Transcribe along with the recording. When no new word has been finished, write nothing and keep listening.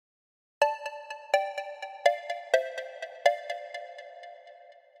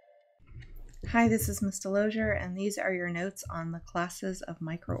Hi, this is Ms. Delosier, and these are your notes on the classes of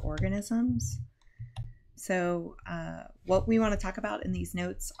microorganisms. So what we want to talk about in these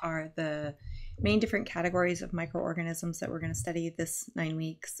notes are the main different categories of microorganisms that we're going to study this 9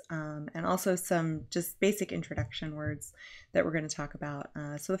 weeks, and also some just basic introduction words that we're going to talk about.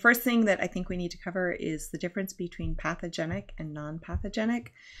 So the first thing that I think we need to cover is the difference between pathogenic and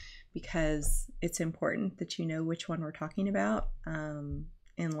non-pathogenic, because it's important that you know which one we're talking about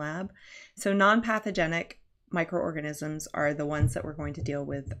in lab. So non-pathogenic microorganisms are the ones that we're going to deal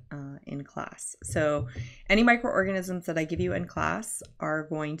with in class. So any microorganisms that I give you in class are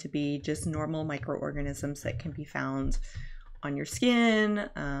going to be just normal microorganisms that can be found on your skin,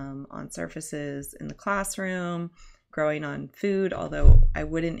 on surfaces in the classroom, growing on food, although I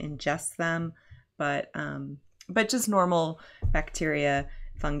wouldn't ingest them, but just normal bacteria,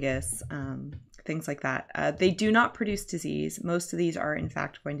 fungus, things like that. They do not produce disease. Most of these are in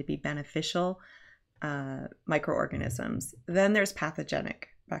fact going to be beneficial microorganisms. Then there's pathogenic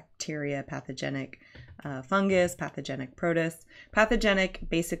bacteria, pathogenic fungus, pathogenic protists. Pathogenic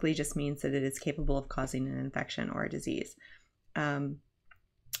basically just means that it is capable of causing an infection or a disease.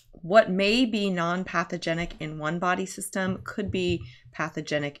 What may be non-pathogenic in one body system could be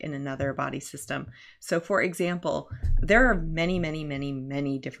pathogenic in another body system. So for example, there are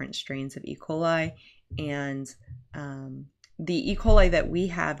many different strains of E. coli, and the E. coli that we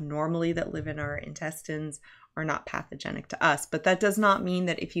have normally that live in our intestines are not pathogenic to us, but that does not mean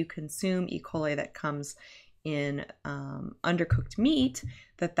that if you consume E. coli that comes in undercooked meat,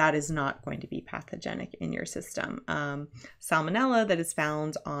 that is not going to be pathogenic in your system. Salmonella that is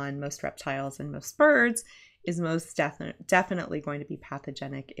found on most reptiles and most birds is most definitely going to be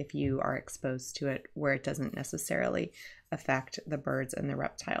pathogenic if you are exposed to it, where it doesn't necessarily affect the birds and the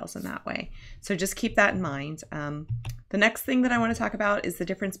reptiles in that way. So just keep that in mind. The next thing that I want to talk about is the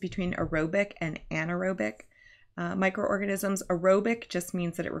difference between aerobic and anaerobic microorganisms. Aerobic just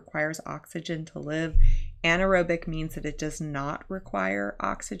means that it requires oxygen to live. Anaerobic means that it does not require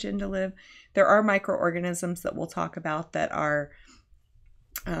oxygen to live. There are microorganisms that we'll talk about that are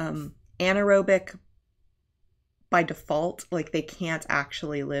anaerobic by default, like they can't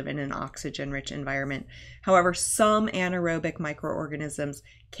actually live in an oxygen-rich environment. However, some anaerobic microorganisms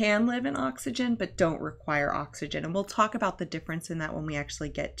can live in oxygen but don't require oxygen. And we'll talk about the difference in that when we actually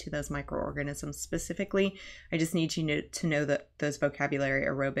get to those microorganisms specifically. I just need you to know that those vocabulary,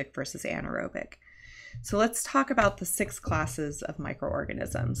 aerobic versus anaerobic. So let's talk about the 6 classes of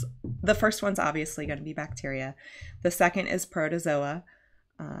microorganisms. The first one's obviously going to be bacteria. The second is protozoa.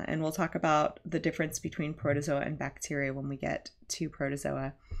 And we'll talk about the difference between protozoa and bacteria when we get to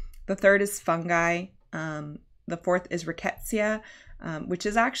protozoa. The third is fungi. The fourth is rickettsia, which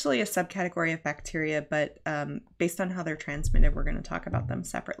is actually a subcategory of bacteria, but based on how they're transmitted, we're going to talk about them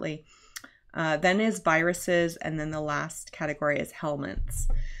separately. Then is viruses, and then the last category is helminths.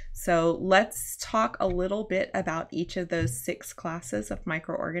 So let's talk a little bit about each of those 6 classes of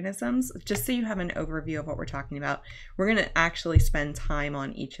microorganisms, just so you have an overview of what we're talking about. We're going to actually spend time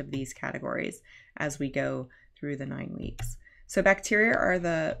on each of these categories as we go through the 9 weeks. So bacteria are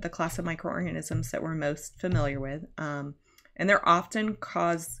the class of microorganisms that we're most familiar with, and they're often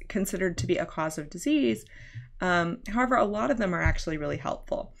considered to be a cause of disease. However, a lot of them are actually really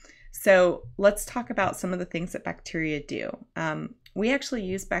helpful. So let's talk about some of the things that bacteria do. We actually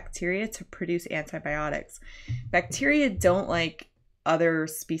use bacteria to produce antibiotics. Bacteria don't like other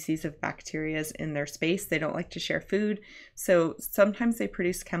species of bacteria in their space. They don't like to share food. So sometimes they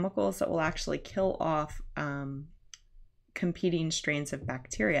produce chemicals that will actually kill off competing strains of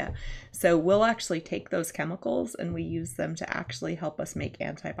bacteria. So we'll actually take those chemicals and we use them to actually help us make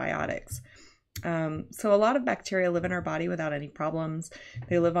antibiotics. So a lot of bacteria live in our body without any problems.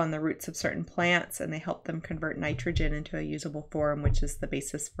 They live on the roots of certain plants, and they help them convert nitrogen into a usable form, which is the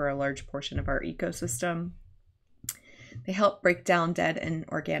basis for a large portion of our ecosystem. They help break down dead and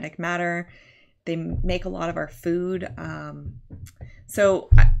organic matter. They make a lot of our food. So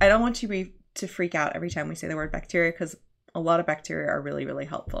I don't want you to freak out every time we say the word bacteria, because a lot of bacteria are really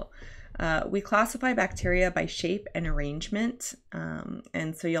helpful. We classify bacteria by shape and arrangement,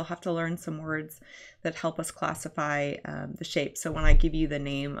 and so you'll have to learn some words that help us classify the shape. So when I give you the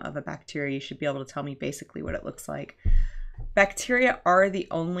name of a bacteria, you should be able to tell me basically what it looks like. Bacteria are the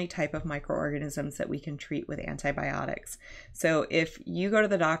only type of microorganisms that we can treat with antibiotics. So if you go to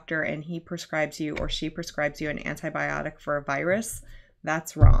the doctor and he prescribes you or she prescribes you an antibiotic for a virus,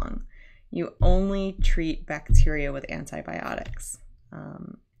 that's wrong. You only treat bacteria with antibiotics.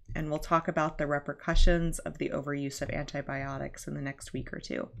 And we'll talk about the repercussions of the overuse of antibiotics in the next week or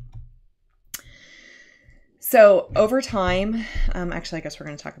two. So over time, actually, I guess we're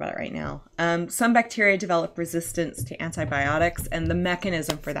going to talk about it right now. Some bacteria develop resistance to antibiotics, and the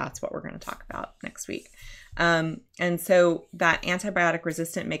mechanism for that's what we're going to talk about next week. And so that antibiotic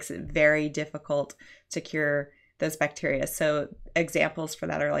resistant makes it very difficult to cure those bacteria. So examples for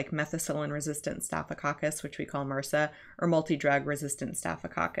that are like methicillin-resistant staphylococcus, which we call MRSA, or multi-drug-resistant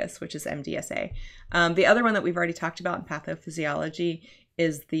staphylococcus, which is MDSA. The other one that we've already talked about in pathophysiology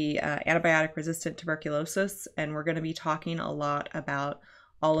is the antibiotic-resistant tuberculosis, and we're going to be talking a lot about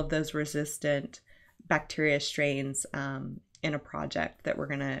all of those resistant bacteria strains in a project that we're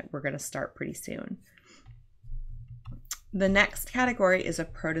gonna start pretty soon. The next category is a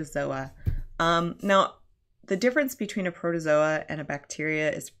protozoa. Now, the difference between a protozoa and a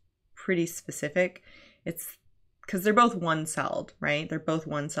bacteria is pretty specific. It's because they're both one-celled, right? They're both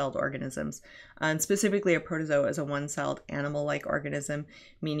one-celled organisms. And specifically, a protozoa is a one-celled animal-like organism,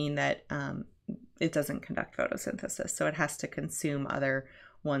 meaning that it doesn't conduct photosynthesis. So it has to consume other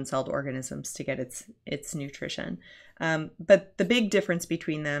one-celled organisms to get its nutrition. But the big difference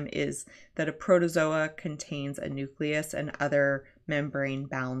between them is that a protozoa contains a nucleus and other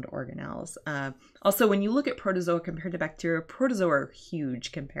membrane-bound organelles. Also, when you look at protozoa compared to bacteria, protozoa are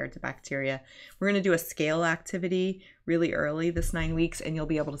huge compared to bacteria. We're going to do a scale activity really early this 9 weeks, and you'll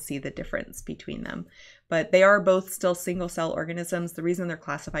be able to see the difference between them. But they are both still single-cell organisms. The reason they're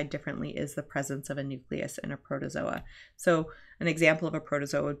classified differently is the presence of a nucleus in a protozoa. So an example of a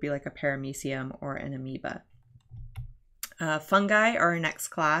protozoa would be like a paramecium or an amoeba. Fungi are our next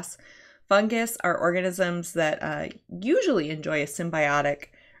class. Fungus are organisms that usually enjoy a symbiotic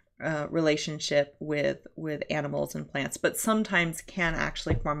relationship with animals and plants, but sometimes can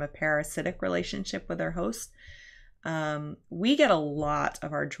actually form a parasitic relationship with their host. We get a lot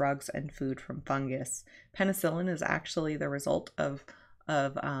of our drugs and food from fungus. Penicillin is actually the result of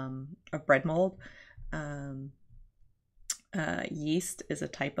bread mold. Yeast is a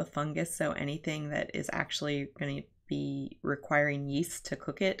type of fungus, so anything that is actually going to be requiring yeast to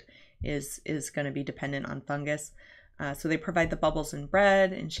cook it is going to be dependent on fungus. So they provide the bubbles in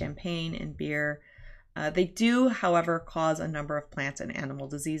bread, in champagne, in beer. They do, however, cause a number of plant and animal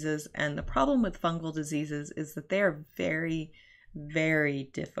diseases. And the problem with fungal diseases is that they are very, very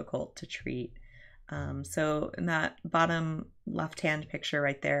difficult to treat. So in that bottom left-hand picture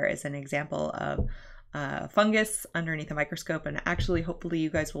right there is an example of fungus underneath a microscope. And actually, hopefully you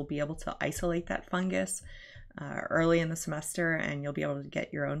guys will be able to isolate that fungus early in the semester, and you'll be able to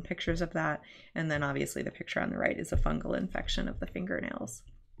get your own pictures of that. And then obviously the picture on the right is a fungal infection of the fingernails.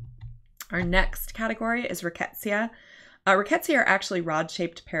 Our next category is rickettsia. Rickettsia are actually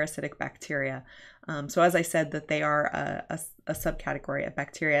rod-shaped parasitic bacteria. So as I said, that they are a subcategory of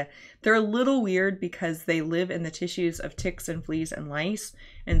bacteria. They're a little weird because they live in the tissues of ticks and fleas and lice.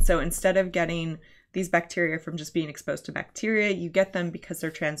 And so instead of getting these bacteria from just being exposed to bacteria, you get them because they're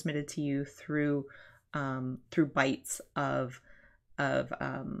transmitted to you through bites of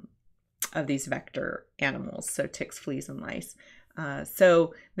these vector animals, so ticks, fleas, and lice.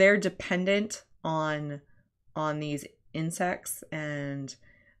 So they're dependent on these insects, and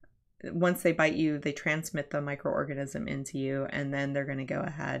once they bite you, they transmit the microorganism into you, and then they're going to go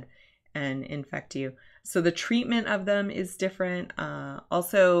ahead and infect you. So the treatment of them is different.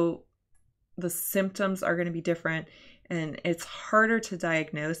 Also, the symptoms are going to be different. And it's harder to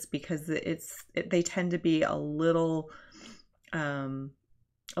diagnose because they tend to be a little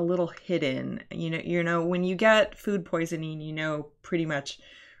hidden. You know, when you get food poisoning, you know pretty much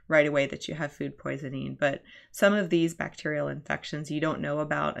right away that you have food poisoning. But some of these bacterial infections you don't know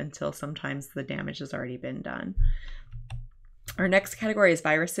about until sometimes the damage has already been done. Our next category is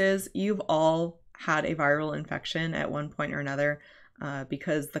viruses. You've all had a viral infection at one point or another.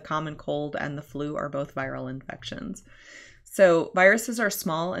 Because the common cold and the flu are both viral infections. So viruses are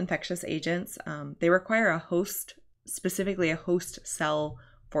small infectious agents. They require a host, specifically a host cell,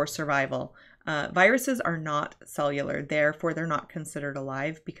 for survival. Viruses are not cellular, therefore they're not considered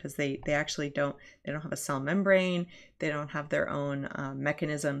alive because they actually don't have a cell membrane. They don't have their own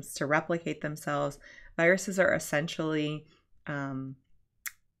mechanisms to replicate themselves. Viruses are essentially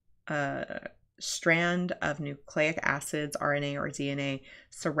strand of nucleic acids, RNA or DNA,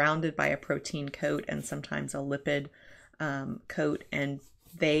 surrounded by a protein coat and sometimes a lipid coat, and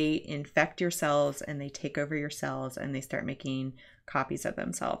they infect your cells and they take over your cells and they start making copies of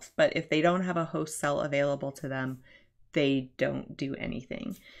themselves. But if they don't have a host cell available to them, they don't do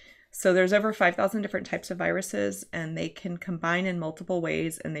anything. So there's over 5,000 different types of viruses, and they can combine in multiple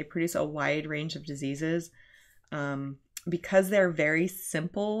ways, and they produce a wide range of diseases. Because they're very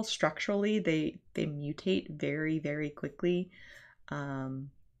simple structurally, they mutate very, very quickly. And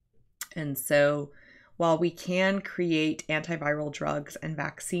so while we can create antiviral drugs and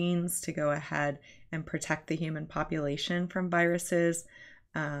vaccines to go ahead and protect the human population from viruses,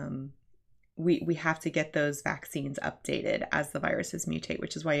 we have to get those vaccines updated as the viruses mutate,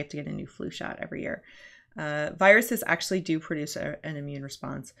 which is why you have to get a new flu shot every year. Viruses actually do produce an immune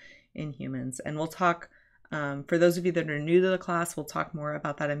response in humans, and we'll talk, for those of you that are new to the class, we'll talk more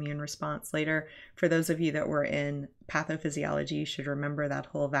about that immune response later. For those of you that were in pathophysiology, you should remember that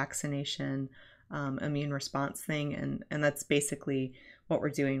whole vaccination immune response thing, and that's basically what we're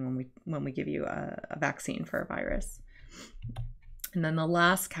doing when we give you a vaccine for a virus. And then the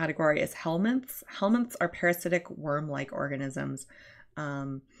last category is helminths. Helminths are parasitic worm-like organisms,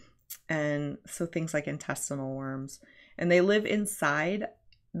 and so things like intestinal worms, and they live inside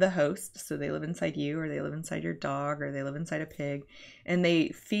the host. So they live inside you, or they live inside your dog, or they live inside a pig, and they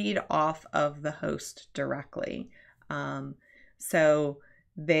feed off of the host directly. So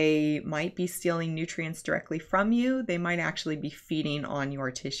they might be stealing nutrients directly from you. They might actually be feeding on your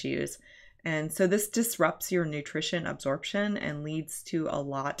tissues. And so this disrupts your nutrition absorption and leads to a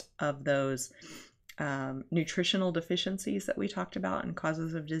lot of those nutritional deficiencies that we talked about and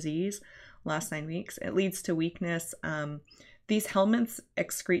causes of disease last 9 weeks. It leads to weakness. These helminths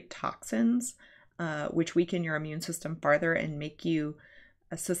excrete toxins, which weaken your immune system farther and make you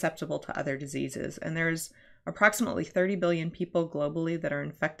susceptible to other diseases. And there's approximately 30 billion people globally that are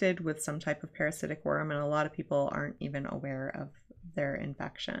infected with some type of parasitic worm, and a lot of people aren't even aware of their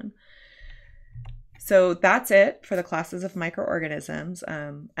infection. So that's it for the classes of microorganisms.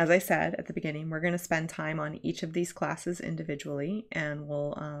 As I said at the beginning, we're going to spend time on each of these classes individually, and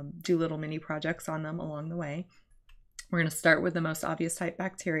we'll do little mini projects on them along the way. We're going to start with the most obvious type,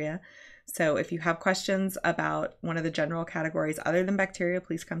 bacteria. So if you have questions about one of the general categories other than bacteria,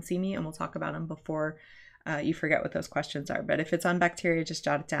 please come see me and we'll talk about them before you forget what those questions are. But if it's on bacteria, just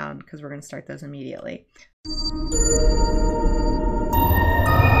jot it down because we're going to start those immediately.